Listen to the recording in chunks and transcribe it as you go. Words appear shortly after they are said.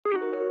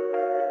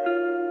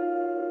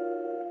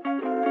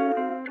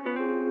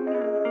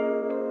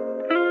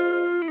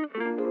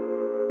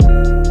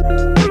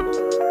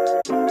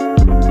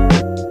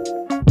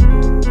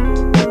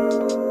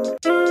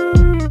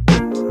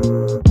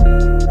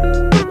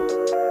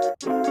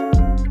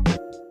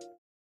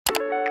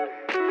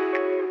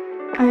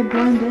will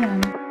blend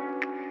in.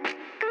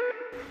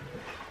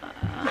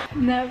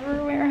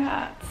 Never wear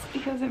hats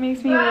because it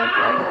makes me look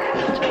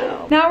like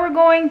gel. Now we're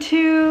going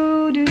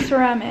to do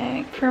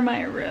ceramic for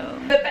my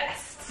room. The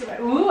best.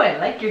 Ooh, I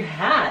like your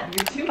hat.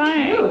 You're too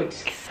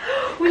Thanks.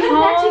 cute. We have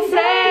matching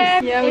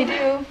bags. Yeah, we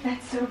do.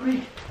 That's so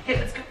great. Okay,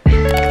 let's go.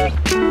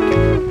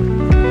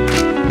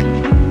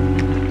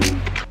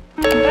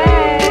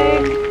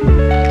 Bag.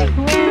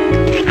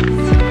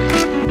 Twins.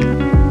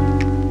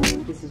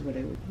 This is what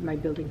my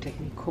building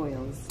technique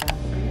coils.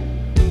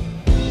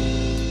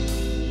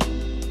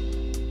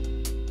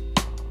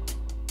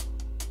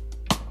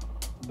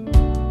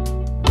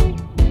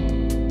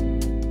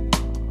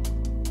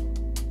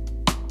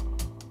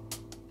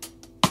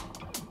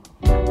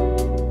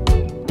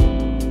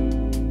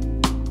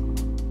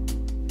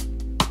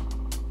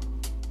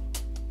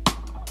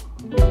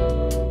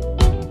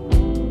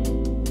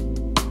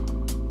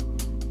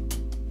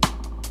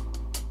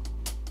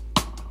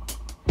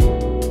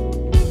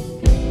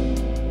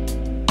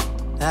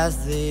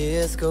 As the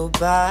years go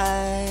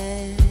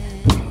by,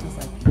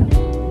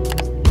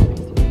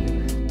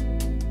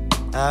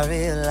 I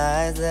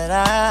realize that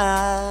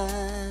I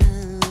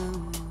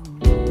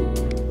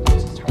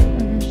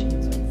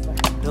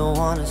don't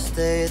want to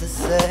stay the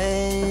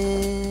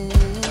same.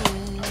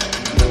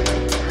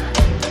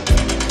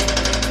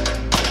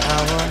 I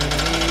want to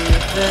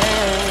leave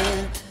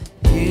it.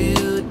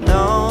 You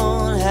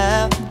don't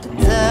have to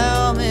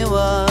tell me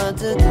what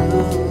to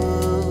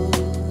do,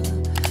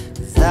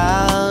 'cause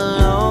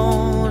I'll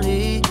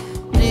only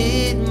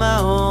need my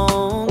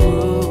own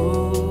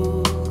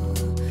groove.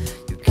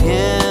 You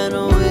can't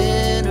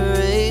win a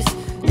race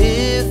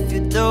if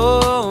you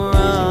don't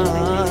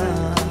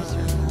run.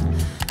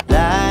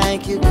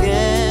 Like you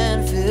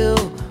can't feel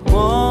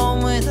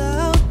warm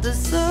without the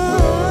sun.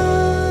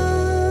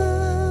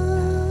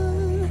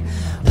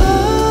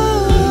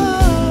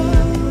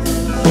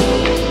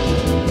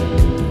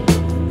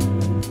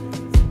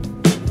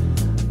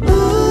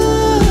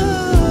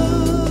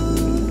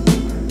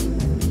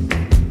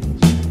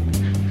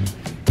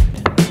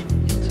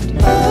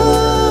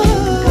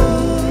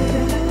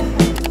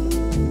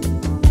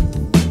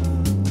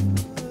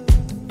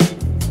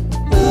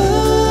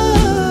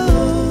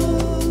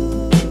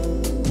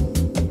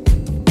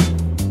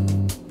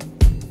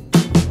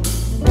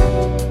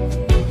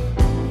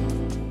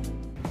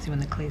 When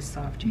the clay is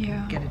soft, you Yeah.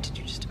 can get it to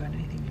do just about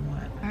anything you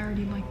want. I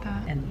already like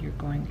that. And you're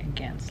going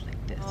against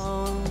like this.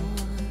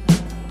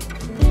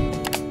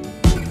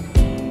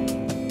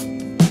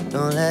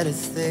 Don't let it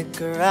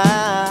stick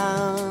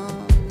around,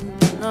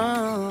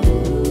 no.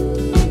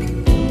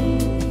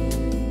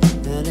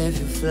 And if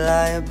you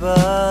fly above,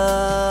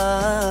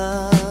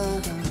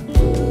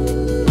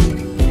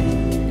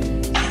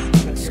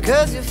 it's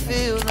 'cause you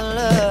feel the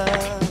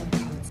love.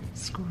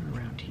 Screw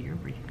around here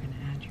where you're going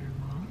to add your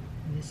wall.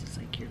 And this is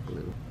like your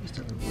glue. Just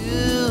a little.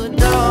 You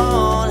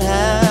don't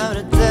have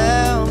to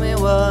tell me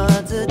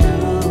what to do,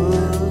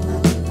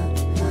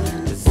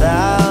 'cause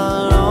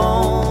I'll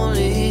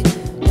only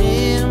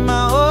need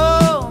my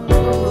own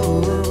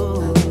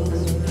groove.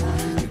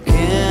 You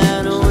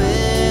can't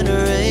win a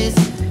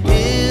race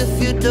if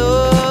you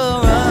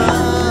don't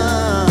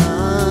run.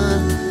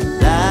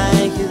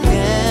 Like you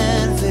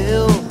can't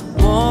feel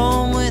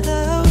warm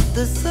without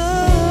the sun.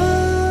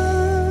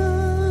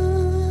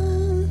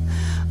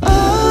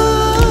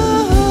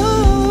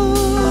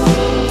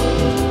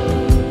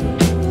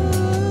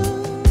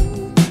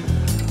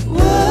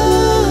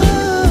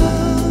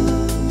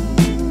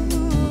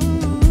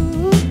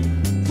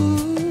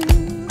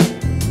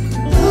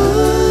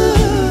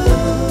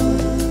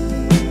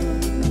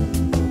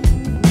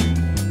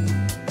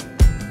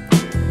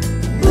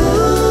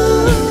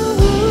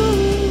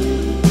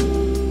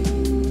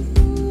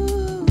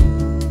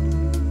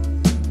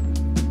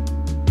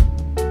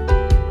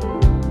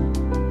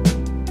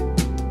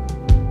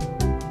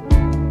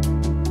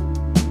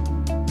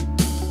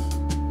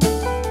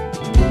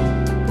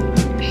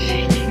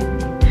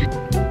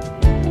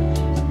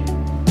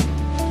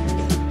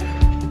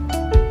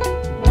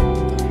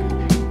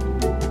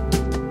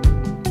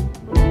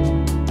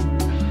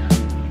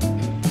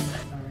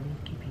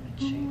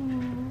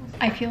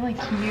 I feel like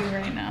you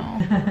right now.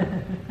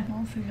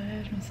 Non, c'est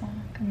vrai, je me sens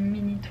comme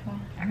mini toi.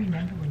 I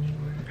remember when you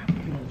were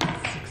probably in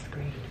 6th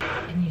grade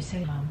and you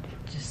said, Mom,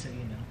 just so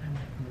you know, I'm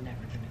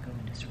never going to go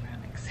into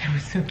ceramics. It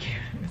was so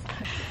cute. It was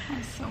like,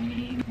 That's so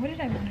mean. What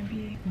did I want to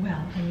be?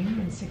 well, when you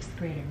were in 6th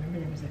grade, I remember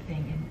there was a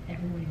thing and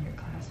everyone in your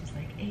class was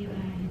like, Ava,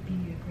 you'd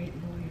be a great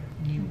lawyer.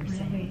 And you were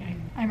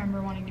saying, I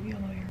remember wanting to be a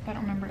lawyer, but I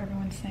don't remember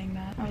everyone saying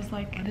that. I was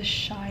like the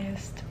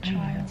shyest I know,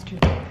 child. that's true.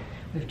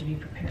 We have to be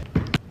prepared.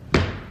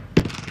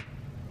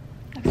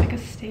 Looks like a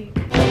steak.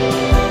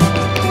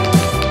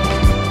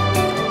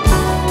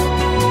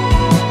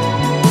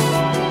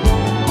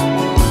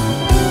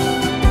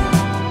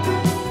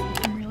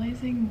 I'm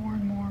realizing more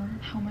and more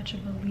how much of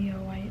a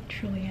Leo I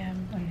truly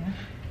am. Oh yeah?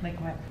 Like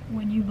what?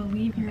 When you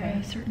believe you're Okay.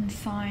 a certain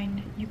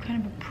sign, you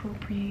kind of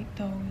appropriate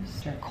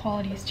those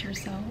qualities to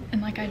yourself.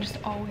 And like I just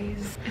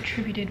always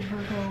attributed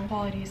Virgo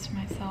qualities to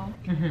myself.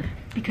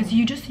 Because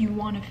you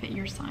want to fit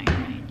your sign,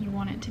 right? You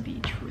want it to be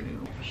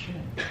true. Sure.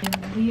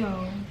 In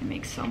Leo, it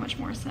makes so much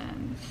more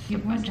sense. You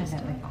want to have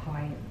that like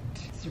quiet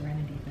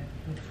serenity, but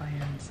with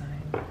fire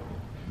inside.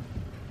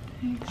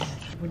 Thanks.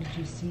 What did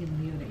you see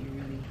in Leo that you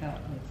really felt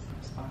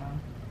was spot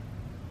on?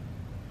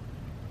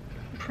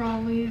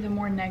 Probably the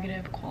more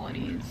negative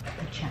qualities.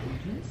 The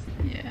challenges?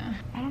 Yeah.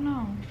 I don't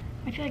know.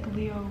 I feel like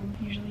Leo,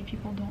 usually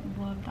people don't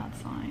love that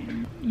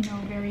sign. You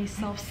know, very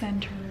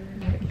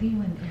self-centered.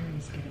 Leo and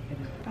Aries get a bit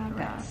of Bad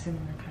rap. that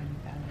similar kind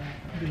of bad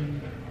rap.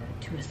 Being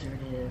too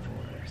assertive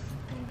or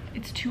something.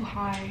 It's too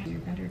high. You're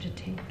better to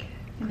take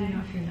clean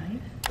off your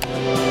knife.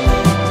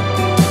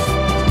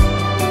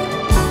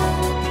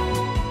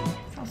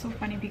 It's also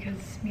funny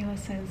because Mila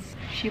says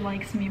she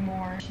likes me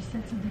more. She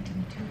said something to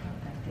me too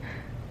about that.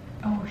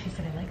 Oh, she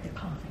said I like the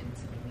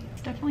confidence of Leo.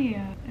 It's definitely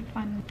a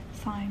fun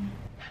sign.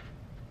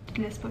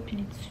 Laisse pas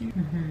piler dessus.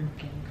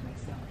 Getting to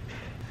myself.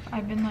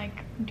 I've been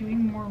like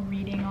doing more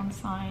reading on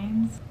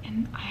signs,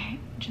 and I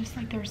just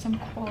like there are some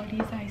qualities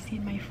that I see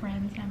in my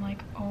friends and I'm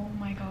like, oh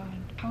my god,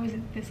 how is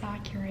it this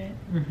accurate?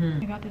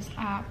 I got this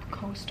app,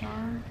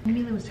 CoStar.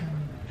 Mila was telling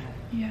me about that.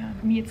 Yeah,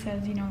 me it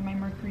says, you know, my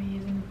Mercury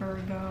is in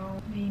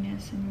Virgo,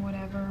 Venus and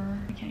whatever.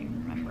 I can't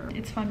even remember.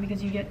 It's fun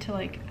because you get to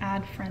like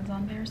add friends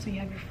on there, so you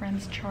have your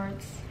friends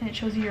charts and it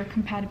shows you your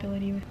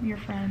compatibility with your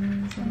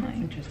friends. And That's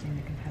like, interesting,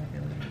 the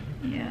compatibility.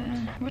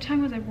 yeah. What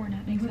time was I born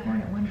at? You were born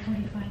at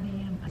 1:45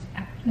 a.m.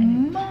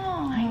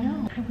 Mom! I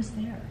know. I was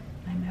there.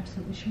 I'm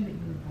absolutely sure that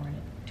you were born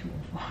at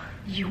 2:04.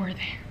 You were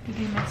there. Did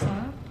they mess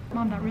up?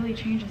 Mom, that really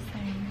changes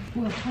things.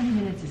 Well, 20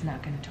 minutes is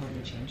not going to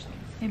totally change things.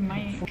 It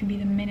might. It could be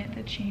the minute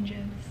that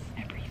changes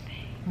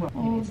everything.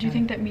 Well, do you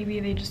think that maybe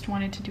they just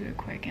wanted to do it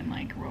quick and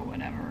like roll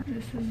whatever?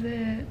 This is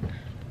it,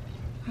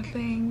 I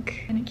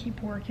think. I'm gonna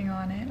keep working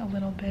on it a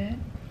little bit,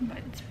 but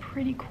it's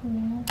pretty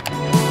cool.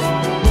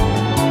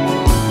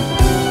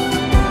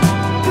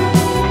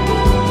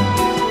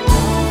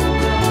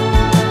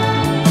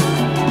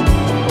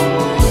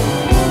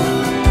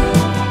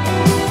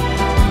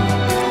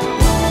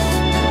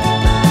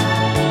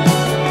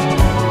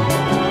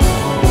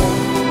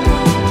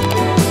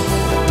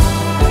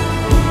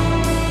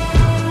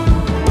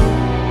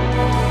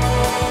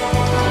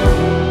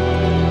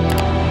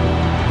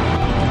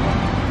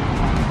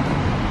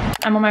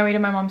 I'm on my way to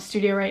my mom's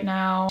studio right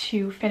now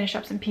to finish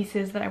up some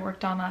pieces that I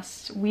worked on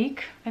last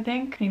week, I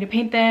think. I need to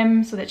paint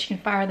them so that she can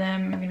fire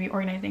them. I'm gonna be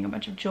organizing a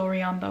bunch of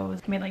jewelry on those.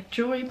 I made like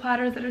jewelry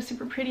platters that are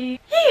super pretty.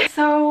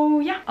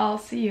 So yeah, I'll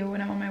see you when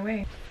I'm on my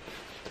way.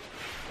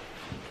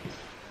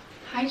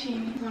 Hi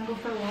Jamie, you wanna go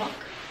for a walk?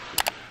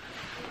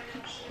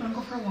 You wanna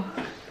go for a walk?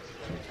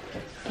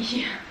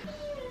 Yeah.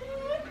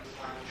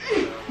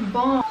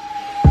 Bon.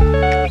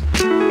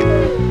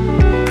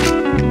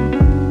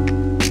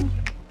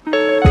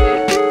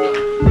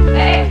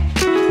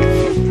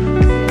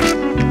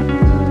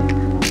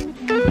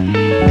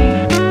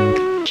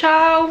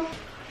 Ciao.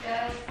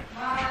 Yes.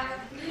 Bye.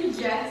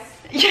 Yes.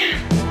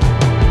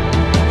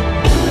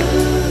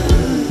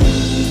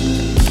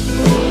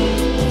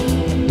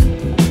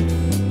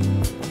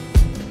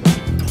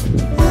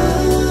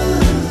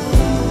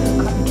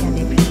 Cotton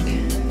candy pink.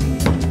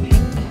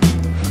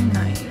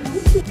 Nice.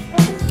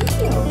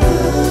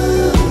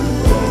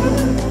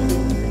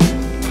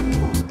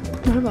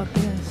 What about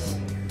this?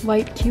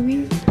 Light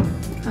kiwi?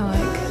 I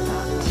like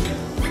that.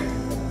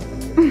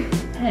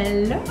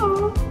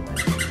 Hello.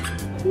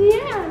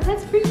 Yeah,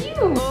 that's for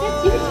you.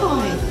 That's your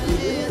toy.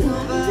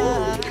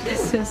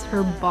 This is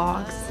her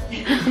box.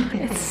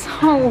 It's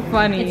so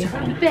funny. It's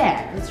her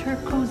bed. It's her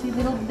cozy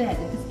little bed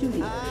at the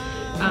studio.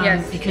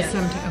 Yes, because yes.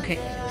 sometimes, okay,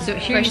 so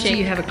here you see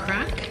you have a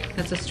crack.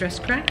 That's a stress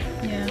crack.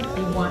 Yeah.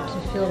 You want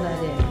to fill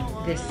that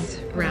in. This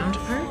round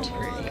part.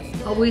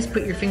 Always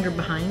put your finger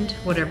behind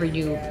whatever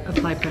you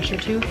apply pressure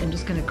to. I'm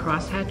just going to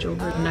crosshatch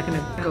over. I'm not going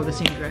to go the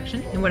same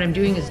direction. And what I'm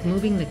doing is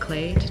moving the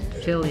clay to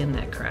fill in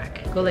that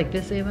crack. Go like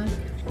this, Ava,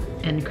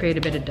 and create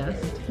a bit of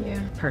dust.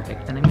 Yeah.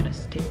 Perfect. Then I'm going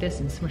to take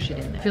this and smush it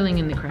in there. Filling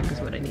in the crack is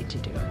what I need to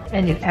do.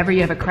 And if ever you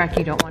have a crack,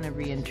 you don't want to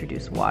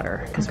reintroduce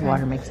water because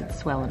water makes it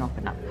swell and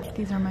open up.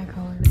 These are my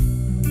colors.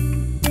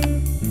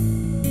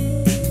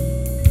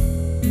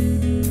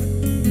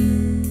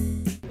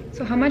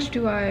 So how much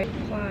do I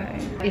apply?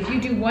 If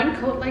you do one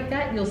coat like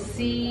that, you'll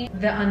see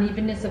the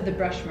unevenness of the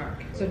brush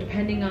mark. So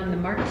depending on the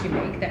marks you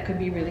make, that could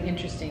be really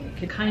interesting. It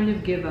could kind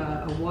of give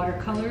a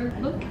watercolor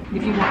look.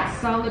 If you want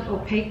solid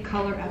opaque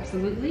color,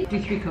 absolutely, do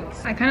 3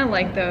 coats. I kind of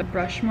like the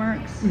brush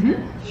marks.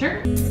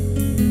 Sure.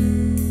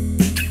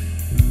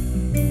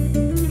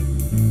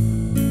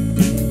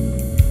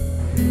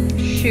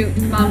 Shoot,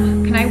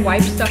 Mom, can I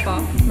wipe stuff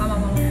off?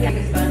 Mama. Take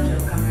a sponge,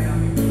 it'll come right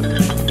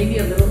off. Maybe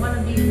a little one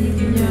of these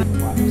easier. Yeah.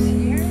 Wipes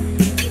here.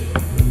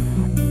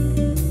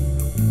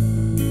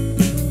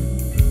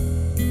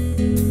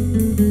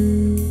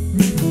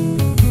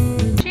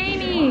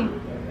 Jamie!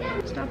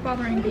 Stop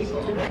bothering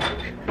people.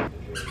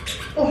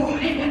 Oh,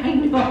 I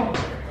know.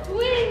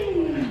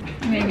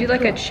 I'm gonna do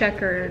like a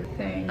checkered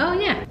thing. Oh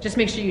yeah, just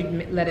make sure you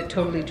let it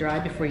totally dry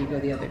before you go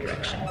the other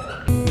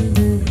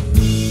direction.